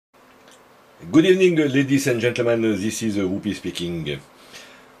Good evening, ladies and gentlemen. This is Whoopi speaking.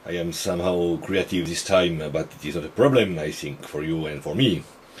 I am somehow creative this time, but it is not a problem, I think, for you and for me.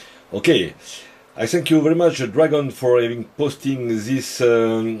 Okay, I thank you very much, Dragon, for having posting these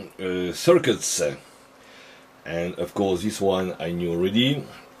circuits. And of course, this one I knew already,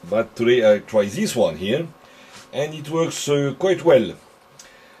 but today I try this one here, and it works quite well.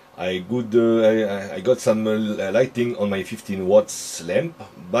 I got some lighting on my 15 watts lamp,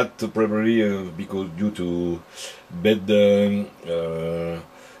 but probably because due to bad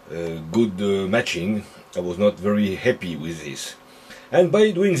good matching, I was not very happy with this. And by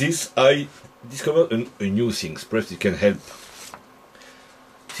doing this, I discovered a new thing. Perhaps it can help.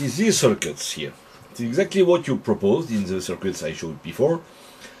 See these circuits here. It's exactly what you proposed in the circuits I showed before,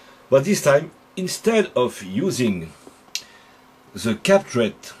 but this time, instead of using the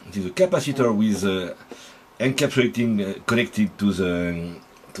captret, it is a capacitor with encapsulating connected to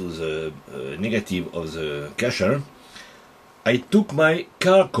the negative of the Kacher, I took my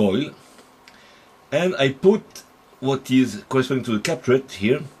car coil and I put what is corresponding to the captret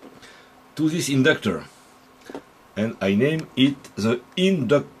here to this inductor, and I name it the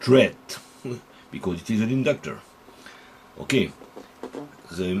INDUCTRET because it is an inductor. Okay,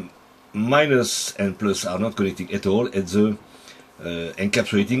 the minus and plus are not connecting at all at the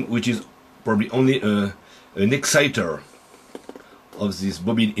encapsulating, which is probably only an exciter of this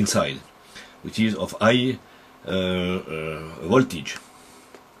bobbin inside, which is of high voltage.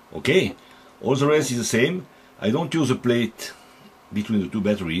 Okay, all the rest is the same. I don't use a plate between the two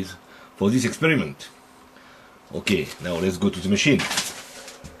batteries for this experiment. Okay, now let's go to the machine.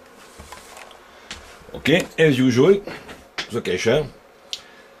 Okay, as usual, the Kacher.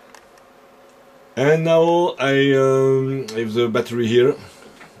 And now I have the battery here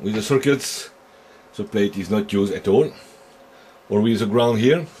with the circuits. The plate is not used at all, or with the ground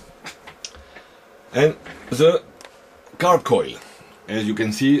here, and the car coil. As you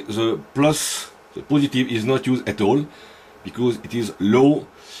can see, the positive is not used at all because it is low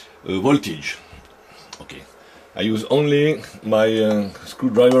voltage. Okay, I use only my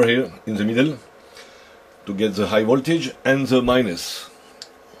screwdriver here in the middle to get the high voltage and the minus.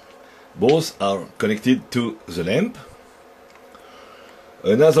 Both are connected to the lamp.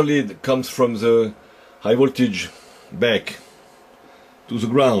 Another lead comes from the high voltage back to the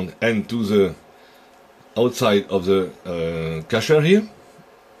ground and to the outside of the Kacher here,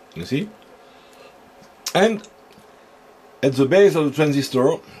 you see. And at the base of the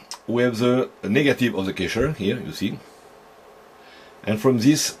transistor we have the negative of the Kacher here, you see. And from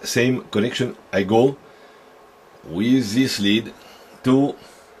this same connection I go with this lead to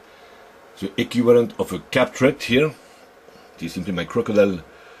the equivalent of a captret here. It is simply my crocodile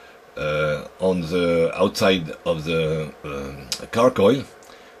on the outside of the car coil,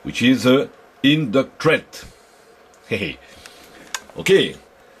 which is the INDUCTRET. Hey, okay,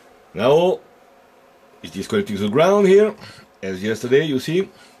 now it is connected to the ground here, as yesterday, you see,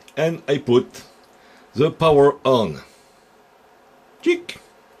 and I put the power on. Chick!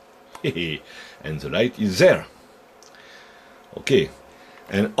 Hey, and the light is there. Okay,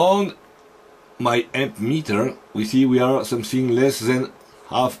 and on my amp meter, we see we are something less than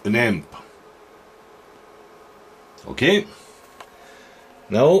half an amp. Okay,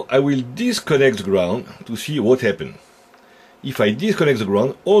 now I will disconnect the ground to see what happens. If I disconnect the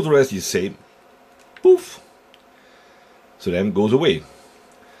ground, all the rest is same. Poof, the lamp goes away.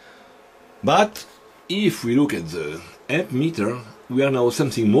 But if we look at the amp meter, we are now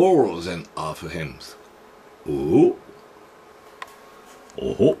something more than half a amp. Oh,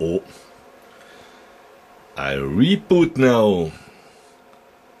 oh, oh, oh. I re-put now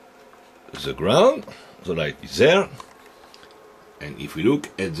the ground, the light is there, and if we look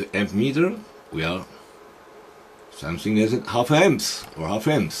at the amp meter, we are something less than half amps or half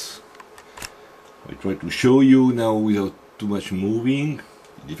amps. I try to show you now without too much moving,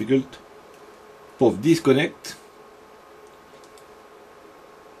 difficult. Pop, disconnect,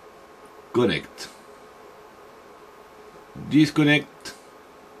 connect, disconnect,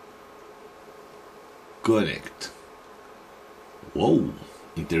 connect. Whoa,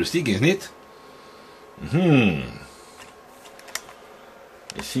 interesting, isn't it? I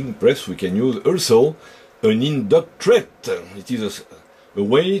think perhaps we can use also an inductret. It is a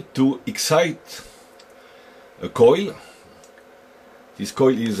way to excite a coil. This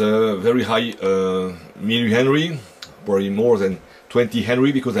coil is a very high millihenry, probably more than 20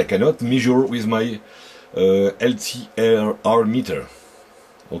 Henry, because I cannot measure with my LCR meter.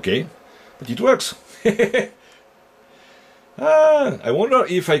 Okay, but it works. I wonder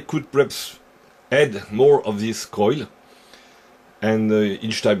if I could perhaps add more of this coil and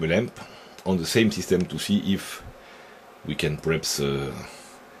each time a lamp. on the same system to see if we can perhaps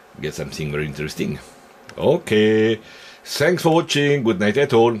get something very interesting. Okay, thanks for watching, good night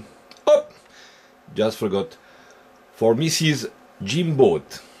at all. Oh, just forgot, for Mrs.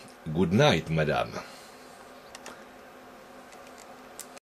 Jimboat, good night, madame.